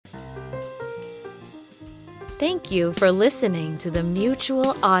Thank you for listening to the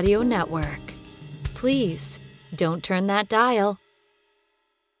Mutual Audio Network. Please, don't turn that dial.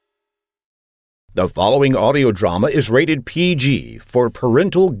 The following audio drama is rated PG for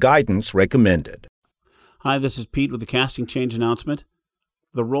parental guidance recommended. Hi, this is Pete with a casting change announcement.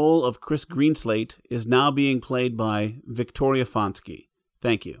 The role of Chris Greenslate is now being played by Victoria Fonsky.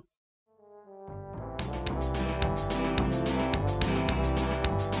 Thank you.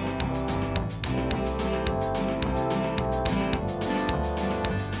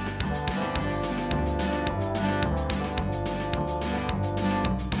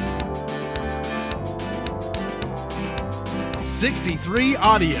 '63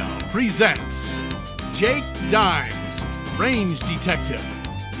 Audio presents Jake Dimes, Range Detective,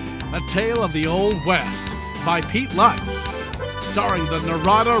 A Tale of the Old West by Pete Lutz, starring the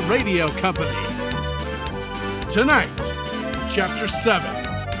Narada Radio Company. Tonight, Chapter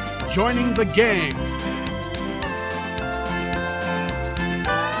 7, Joining the Gang.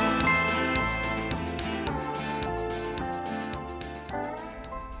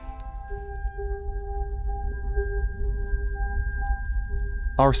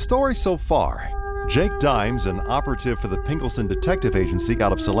 Our story so far: Jake Dimes, an operative for the Pinkelson Detective Agency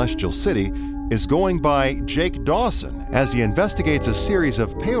out of Celestial City, is going by Jake Dawson as he investigates a series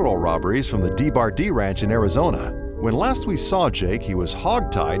of payroll robberies from the D-Bar-D Ranch in Arizona. When last we saw Jake, he was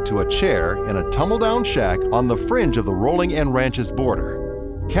hogtied to a chair in a tumble-down shack on the fringe of the Rolling End Ranch's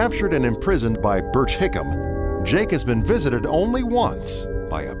border. Captured and imprisoned by Birch Hickam, Jake has been visited only once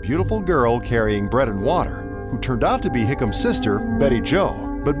by a beautiful girl carrying bread and water, who turned out to be Hickam's sister, Betty Jo.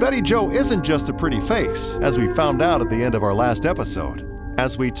 But Betty Jo isn't just a pretty face, as we found out at the end of our last episode.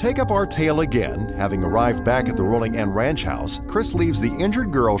 As we take up our tale again, having arrived back at the Rolling End Ranch house, Chris leaves the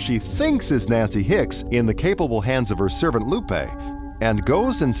injured girl she thinks is Nancy Hicks in the capable hands of her servant Lupe, and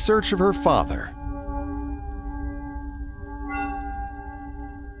goes in search of her father.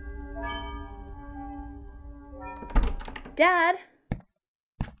 Dad?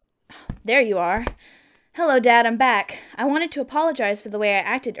 There you are. Hello, Dad, I'm back. I wanted to apologize for the way I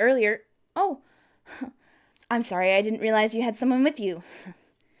acted earlier. Oh, I'm sorry, I didn't realize you had someone with you.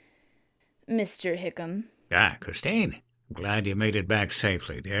 Mr. Hickam. Christine. I'm glad you made it back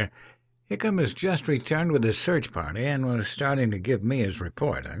safely, dear. Hickam has just returned with his search party and was starting to give me his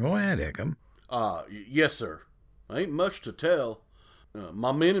report. Go ahead, Hickam. Yes, sir. Ain't much to tell.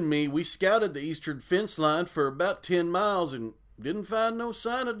 My men and me, we scouted the eastern fence line for about 10 miles and didn't find no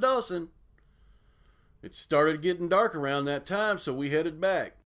sign of Dawson. It started getting dark around that time, so we headed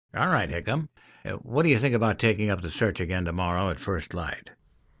back. All right, Hickam. What do you think about taking up the search again tomorrow at first light?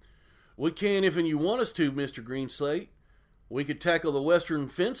 We can if you want us to, Mr. Greenslate. We could tackle the western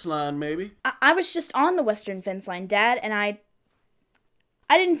fence line, maybe. I was just on the western fence line, Dad, and I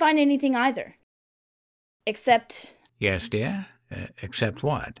didn't find anything either. Except... Yes, dear? Except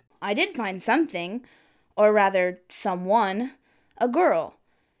what? I did find something. Or rather, someone. A girl.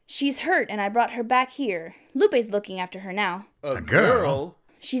 She's hurt, and I brought her back here. Lupe's looking after her now. A girl?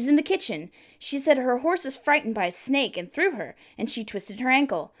 She's in the kitchen. She said her horse was frightened by a snake and threw her, and she twisted her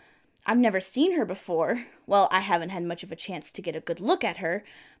ankle. I've never seen her before. Well, I haven't had much of a chance to get a good look at her,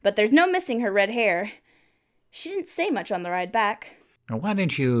 but there's no missing her red hair. She didn't say much on the ride back. Why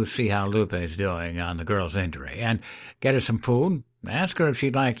didn't you see how Lupe's doing on the girl's injury, and get her some food? Ask her if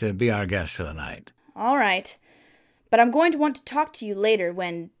she'd like to be our guest for the night. All right. But I'm going to want to talk to you later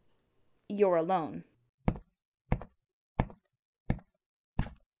when... you're alone.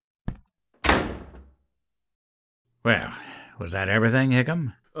 Well, was that everything,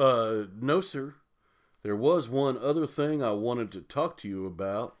 Hickam? No, sir. There was one other thing I wanted to talk to you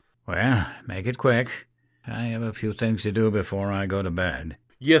about. Well, make it quick. I have a few things to do before I go to bed.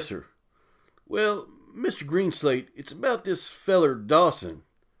 Yes, sir. Well, Mr. Greenslate, it's about this feller Dawson.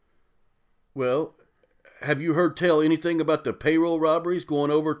 Well, have you heard tell anything about the payroll robberies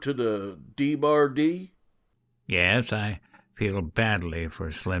going over to the D-Bar-D? Yes, I feel badly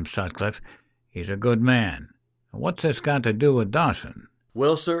for Slim Sutcliffe. He's a good man. What's this got to do with Dawson?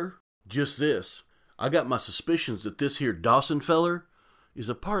 Well, sir, just this. I got my suspicions that this here Dawson feller is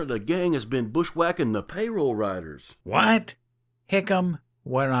a part of the gang that's been bushwhacking the payroll riders. What? Hickam,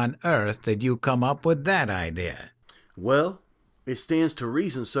 where on earth did you come up with that idea? Well, it stands to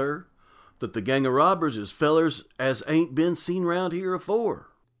reason, sir, that the gang of robbers is fellers as ain't been seen round here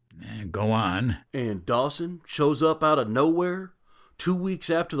afore. Go on. And Dawson shows up out of nowhere 2 weeks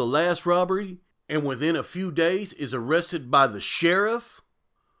after the last robbery, and within a few days is arrested by the sheriff?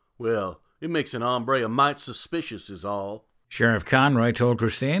 Well, it makes an hombre a mite suspicious is all. Sheriff Conroy told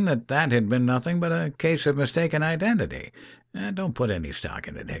Christine that had been nothing but a case of mistaken identity. Don't put any stock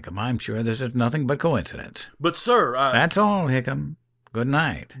in it, Hickam. I'm sure this is nothing but coincidence. But, sir, That's all, Hickam. Good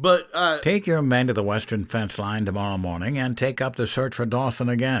night. But, Take your men to the western fence line tomorrow morning and take up the search for Dawson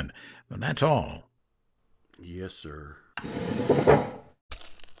again. But that's all. Yes, sir.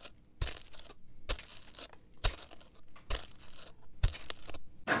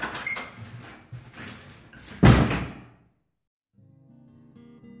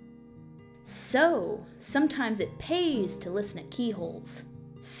 So, sometimes it pays to listen at keyholes.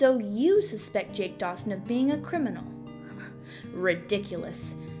 So you suspect Jake Dawson of being a criminal.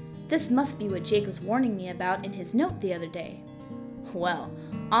 Ridiculous. This must be what Jake was warning me about in his note the other day. Well,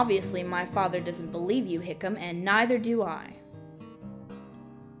 obviously my father doesn't believe you, Hickam, and neither do I.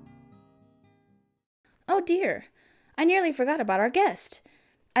 Oh dear, I nearly forgot about our guest.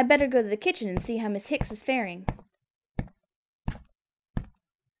 I better go to the kitchen and see how Miss Hicks is faring.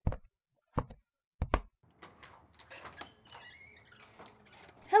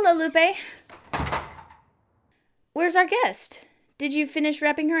 Hello, Lupe. Where's our guest? Did you finish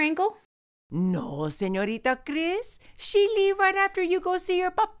wrapping her ankle? No, Señorita Chris. She leave right after you go see your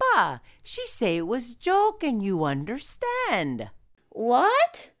papa. She say it was joke and you understand.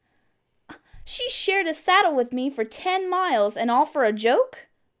 What? She shared a saddle with me for 10 miles and all for a joke?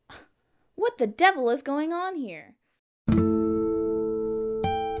 What the devil is going on here?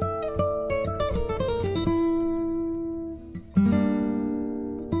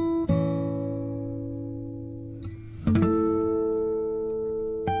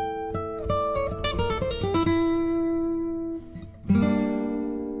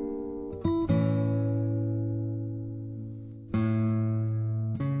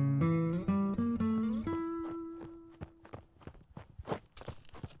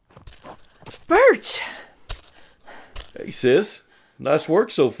 Birch! Hey, sis. Nice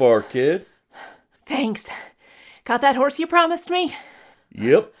work so far, kid. Thanks. Got that horse you promised me?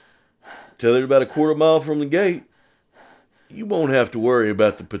 Yep. Tethered about a quarter mile from the gate. You won't have to worry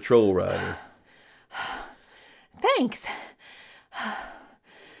about the patrol rider. Thanks.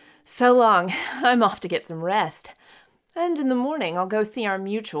 So long. I'm off to get some rest. And in the morning, I'll go see our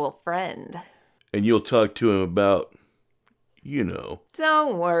mutual friend. And you'll talk to him about, you know.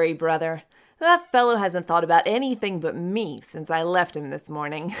 Don't worry, brother. That fellow hasn't thought about anything but me since I left him this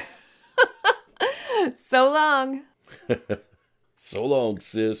morning. So long. So long,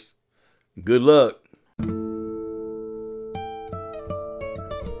 sis. Good luck.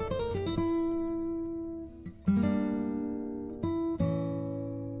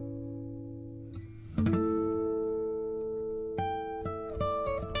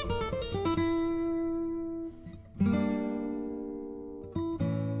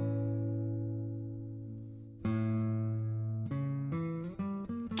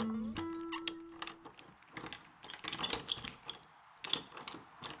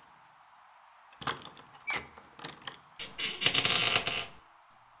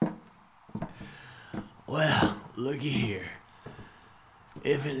 Well, looky here.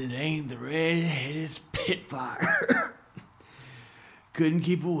 If it ain't the red-headed Spitfire. Couldn't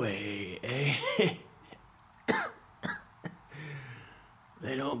keep away, eh?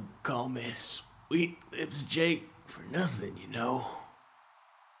 They don't call me Sweet Lips Jake for nothing, you know.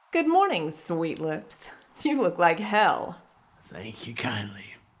 Good morning, Sweet Lips. You look like hell. Thank you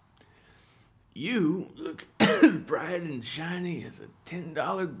kindly. You look as bright and shiny as a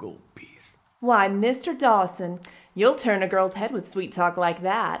 $10 gold piece. Why, Mr. Dawson, you'll turn a girl's head with sweet talk like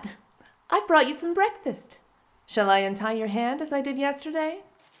that. I've brought you some breakfast. Shall I untie your hand as I did yesterday?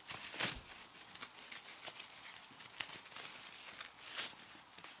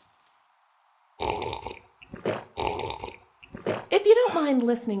 If you don't mind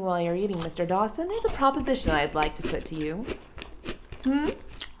listening while you're eating, Mr. Dawson, there's a proposition I'd like to put to you.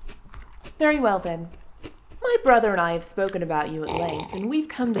 Very well, then. My brother and I have spoken about you at length, and we've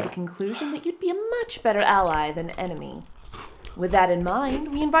come to the conclusion that you'd be a much better ally than enemy. With that in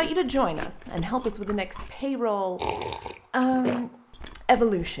mind, we invite you to join us and help us with the next payroll,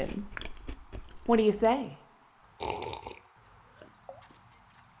 evolution. What do you say?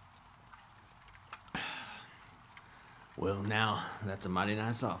 Well, now, that's a mighty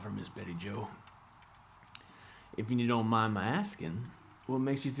nice offer, Miss Betty Jo. If you don't mind my asking, what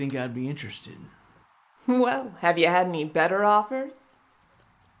makes you think I'd be interested? Well, have you had any better offers?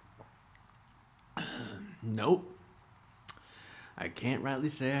 Nope. I can't rightly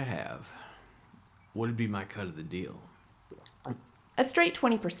say I have. What'd be my cut of the deal? A straight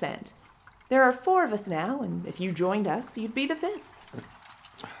 20%. There are 4 of us now, and if you joined us, you'd be the 5th.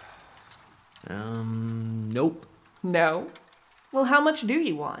 Nope. No? Well, how much do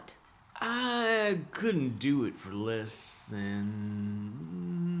you want? I couldn't do it for less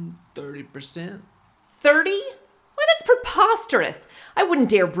than 30%. 30? Why, that's preposterous. I wouldn't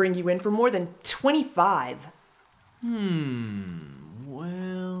dare bring you in for more than 25.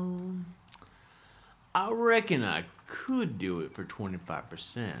 Well, I reckon I could do it for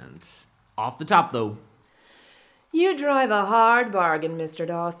 25%. Off the top, though. You drive a hard bargain, Mr.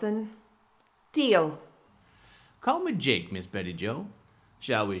 Dawson. Deal. Call me Jake, Miss Betty Jo.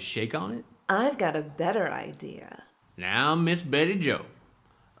 Shall we shake on it? I've got a better idea. Now, Miss Betty Jo,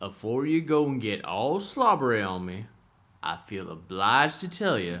 afore you go and get all slobbery on me, I feel obliged to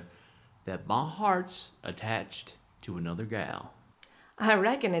tell you that my heart's attached to another gal. I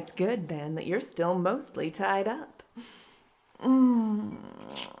reckon it's good, then, that you're still mostly tied up.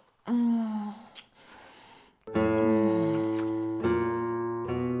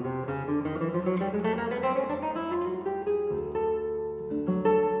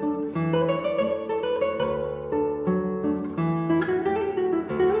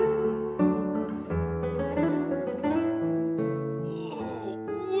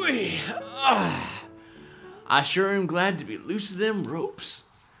 I sure am glad to be loose of them ropes.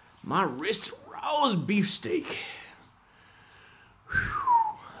 My wrist's raw as beefsteak.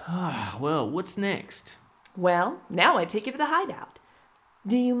 Well, what's next? Well, now I take you to the hideout.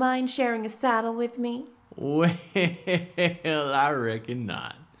 Do you mind sharing a saddle with me? Well, I reckon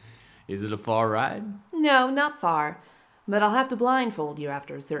not. Is it a far ride? No, not far. But I'll have to blindfold you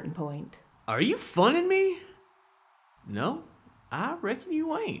after a certain point. Are you funning me? No, I reckon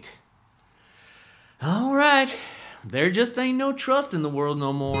you ain't. All right, there just ain't no trust in the world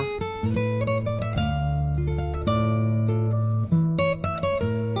no more.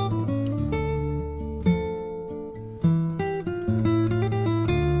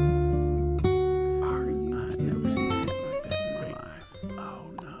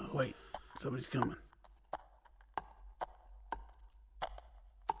 Somebody's coming.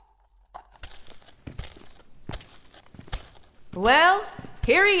 Well,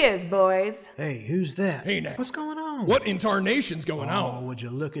 here he is, boys. Hey, who's that? Hey, now. What's going on? What in tarnation's going Oh, on? would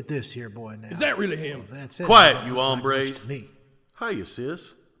you look at this here boy now? Is that really him? Well, that's it. Quiet, you Not hombres. much to me. Hiya,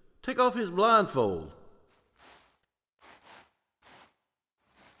 sis. Take off his blindfold.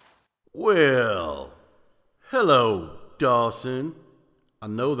 Well, hello, Dawson. I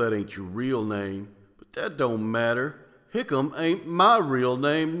know that ain't your real name, but that don't matter. Hickam ain't my real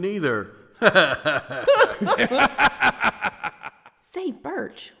name neither. Say,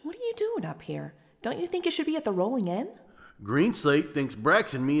 Birch, what are you doing up here? Don't you think you should be at the Rolling Inn? Greenslate thinks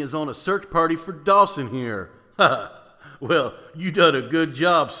Brax and me is on a search party for Dawson here. Well, you done a good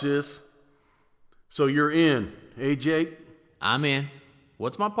job, sis. So you're in, eh, Jake? I'm in.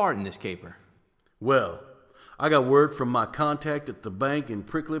 What's my part in this caper? Well, I got word from my contact at the bank in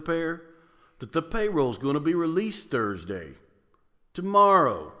Prickly Pear that the payroll's going to be released Thursday.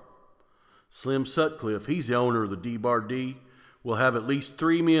 Tomorrow. Slim Sutcliffe, he's the owner of the D-Bar D, will have at least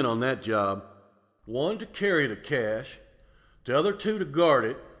 3 men on that job. 1 to carry the cash, the other 2 to guard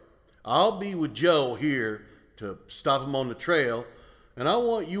it. I'll be with Joe here to stop him on the trail, and I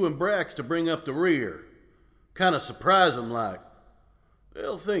want you and Brax to bring up the rear. Kind of surprise them like.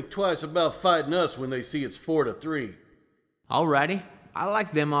 They'll think twice about fighting us when they see it's 4-3. Alrighty, I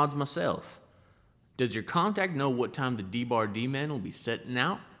like them odds myself. Does your contact know what time the D-Bar D men will be setting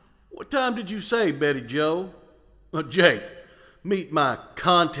out? What time did you say, Betty Joe? Jake, meet my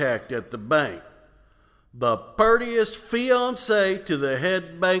contact at the bank. The purtiest fiancé to the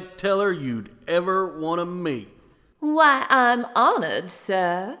head bank teller you'd ever want to meet. Why, I'm honored,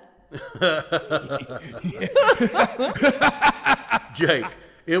 sir. Jake,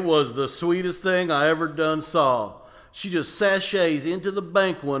 it was the sweetest thing I ever done saw. She just sashays into the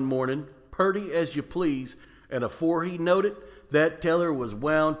bank one morning, purty as you please, and afore he knowed it, that teller was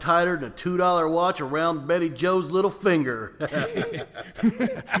wound tighter than a $2 watch around Betty Joe's little finger.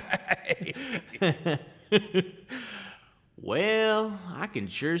 Well, I can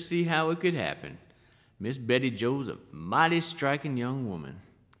sure see how it could happen. Miss Betty Joe's a mighty striking young woman.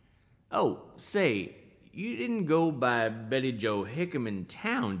 Oh, say, you didn't go by Betty Jo Hickam in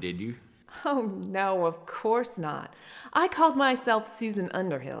town, did you? Oh, no, of course not. I called myself Susan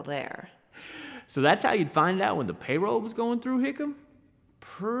Underhill there. So that's how you'd find out when the payroll was going through Hickam?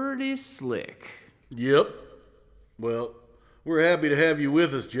 Pretty slick. Yep. Well, we're happy to have you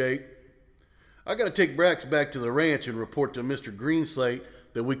with us, Jake. I gotta take Brax back to the ranch and report to Mr. Greenslate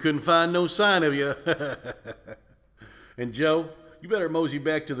that we couldn't find no sign of you. And Joe, you better mosey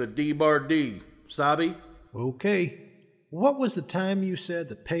back to the D-Bar D. Sabi? Okay. What was the time you said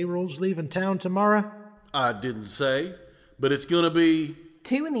the payroll's leaving town tomorrow? I didn't say. But it's going to be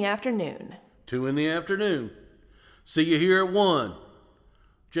 2 in the afternoon. 2 in the afternoon. See you here at 1.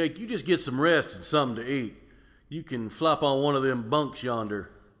 Jake, you just get some rest and something to eat. You can flop on one of them bunks yonder.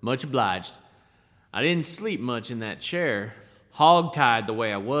 Much obliged. I didn't sleep much in that chair. Hog-tied the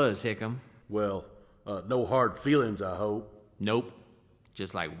way I was, Hickam. Well, no hard feelings, I hope. Nope.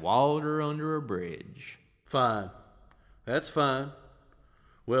 Just like water under a bridge. Fine. That's fine.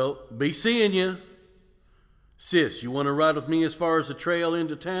 Well, be seeing you. Sis, you want to ride with me as far as the trail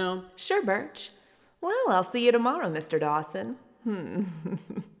into town? Sure, Birch. Well, I'll see you tomorrow, Mr. Dawson.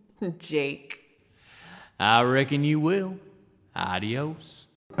 Jake. I reckon you will. Adios.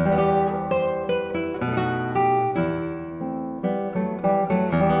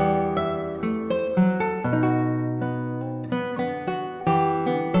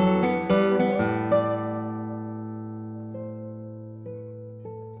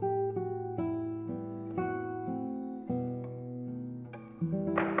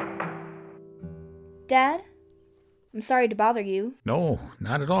 Dad? I'm sorry to bother you. No,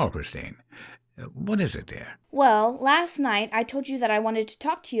 not at all, Christine. What is it, dear? Well, last night I told you that I wanted to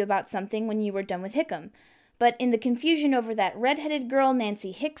talk to you about something when you were done with Hickam. But in the confusion over that red-headed girl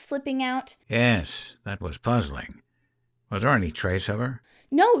Nancy Hicks slipping out... Yes, that was puzzling. Was there any trace of her?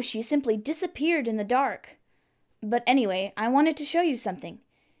 No, she simply disappeared in the dark. But anyway, I wanted to show you something.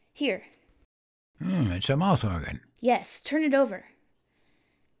 Here. It's a mouth organ. Yes, turn it over.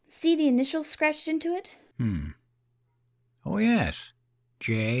 See the initials scratched into it? Oh, yes.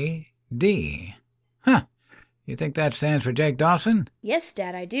 J.D. Huh. You think that stands for Jake Dawson? Yes,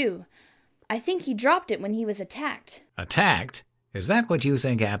 Dad, I do. I think he dropped it when he was attacked. Attacked? Is that what you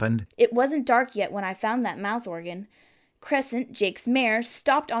think happened? It wasn't dark yet when I found that mouth organ. Crescent, Jake's mare,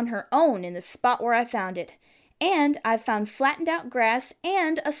 stopped on her own in the spot where I found it. And I found flattened out grass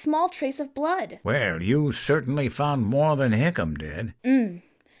and a small trace of blood. Well, you certainly found more than Hickam did.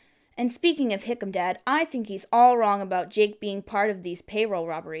 And speaking of Hickam, Dad, I think he's all wrong about Jake being part of these payroll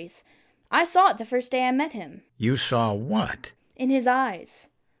robberies. I saw it the first day I met him. You saw what? In his eyes.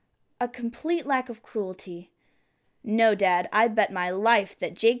 A complete lack of cruelty. No, Dad, I bet my life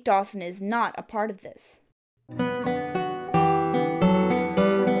that Jake Dawson is not a part of this.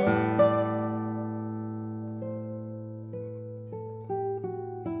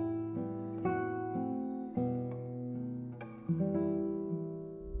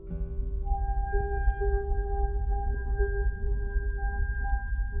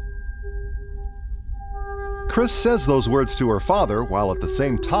 Chris says those words to her father while at the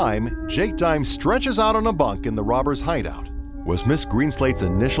same time, Jake Dimes stretches out on a bunk in the robber's hideout. Was Miss Greenslate's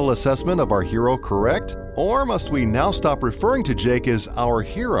initial assessment of our hero correct? Or must we now stop referring to Jake as our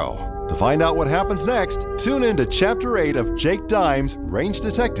hero? To find out what happens next, tune in to Chapter 8 of Jake Dimes, Range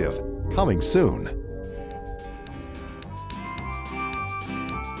Detective, coming soon.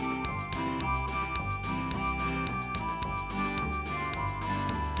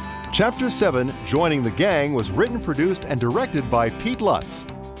 Chapter 7, Joining the Gang, was written, produced, and directed by Pete Lutz,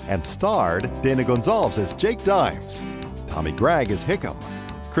 and starred Dana Gonzalez as Jake Dimes, Tommy Gregg as Hickam,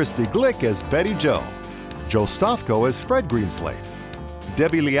 Christy Glick as Betty Jo, Joe Stofko as Fred Greenslate,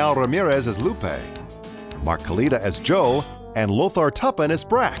 Debbie Leal Ramirez as Lupe, Mark Kalita as Joe, and Lothar Tuppen as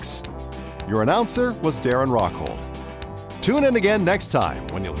Brax. Your announcer was Darren Rockhold. Tune in again next time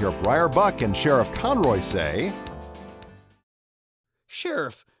when you'll hear Briar Buck and Sheriff Conroy say,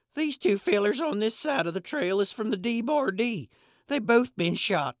 "Sheriff, these two fellers on this side of the trail is from the D-Bar D. They both been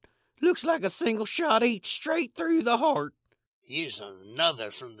shot. Looks like a single shot each, straight through the heart." "Here's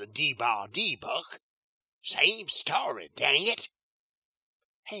another from the D-Bar D, Buck. Same story, dang it.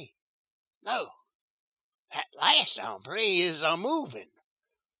 Hey, no. That last hombre is moving.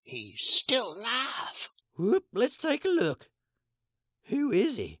 He's still alive." Whoop, let's take a look. Who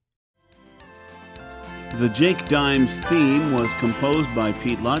is he? The Jake Dimes theme was composed by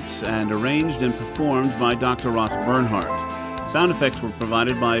Pete Lutz and arranged and performed by Dr. Ross Bernhardt. Sound effects were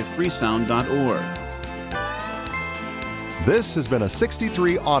provided by freesound.org. This has been a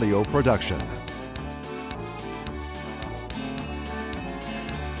 63 audio production.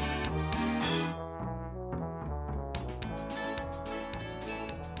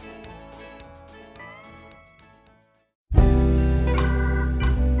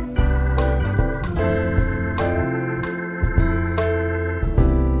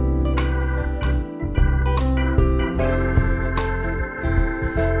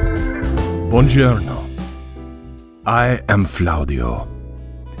 Buongiorno. I am Flaudio,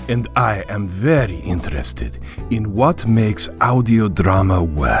 and I am very interested in what makes audio drama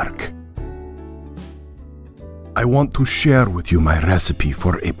work. I want to share with you my recipe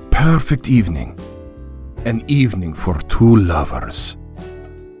for a perfect evening. an evening for two lovers.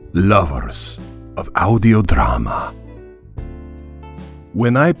 Lovers of audio drama.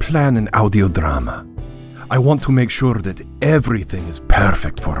 When I plan an audio drama, I want to make sure that everything is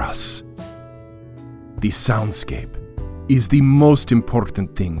perfect for us. The soundscape is the most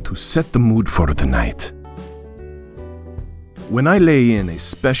important thing to set the mood for the night. When I lay in a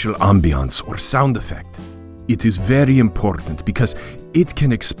special ambiance or sound effect, it is very important because it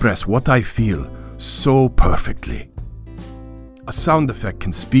can express what I feel so perfectly. A sound effect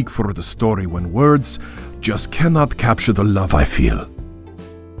can speak for the story when words just cannot capture the love I feel.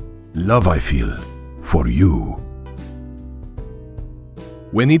 Love I feel for you.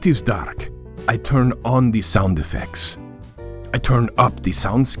 When it is dark, I turn on the sound effects. I turn up the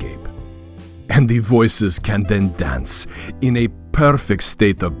soundscape. And the voices can then dance in a perfect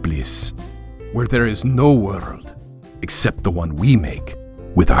state of bliss, where there is no world except the one we make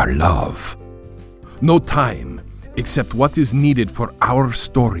with our love. No time except what is needed for our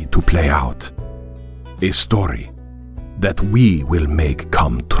story to play out. A story that we will make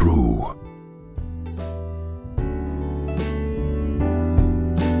come true.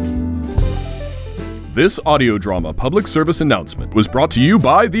 This audio drama public service announcement was brought to you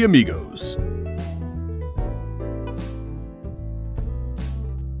by the Amigos.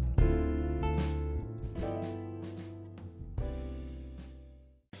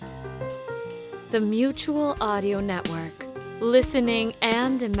 The Mutual Audio Network. Listening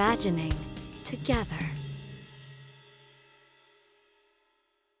and imagining together.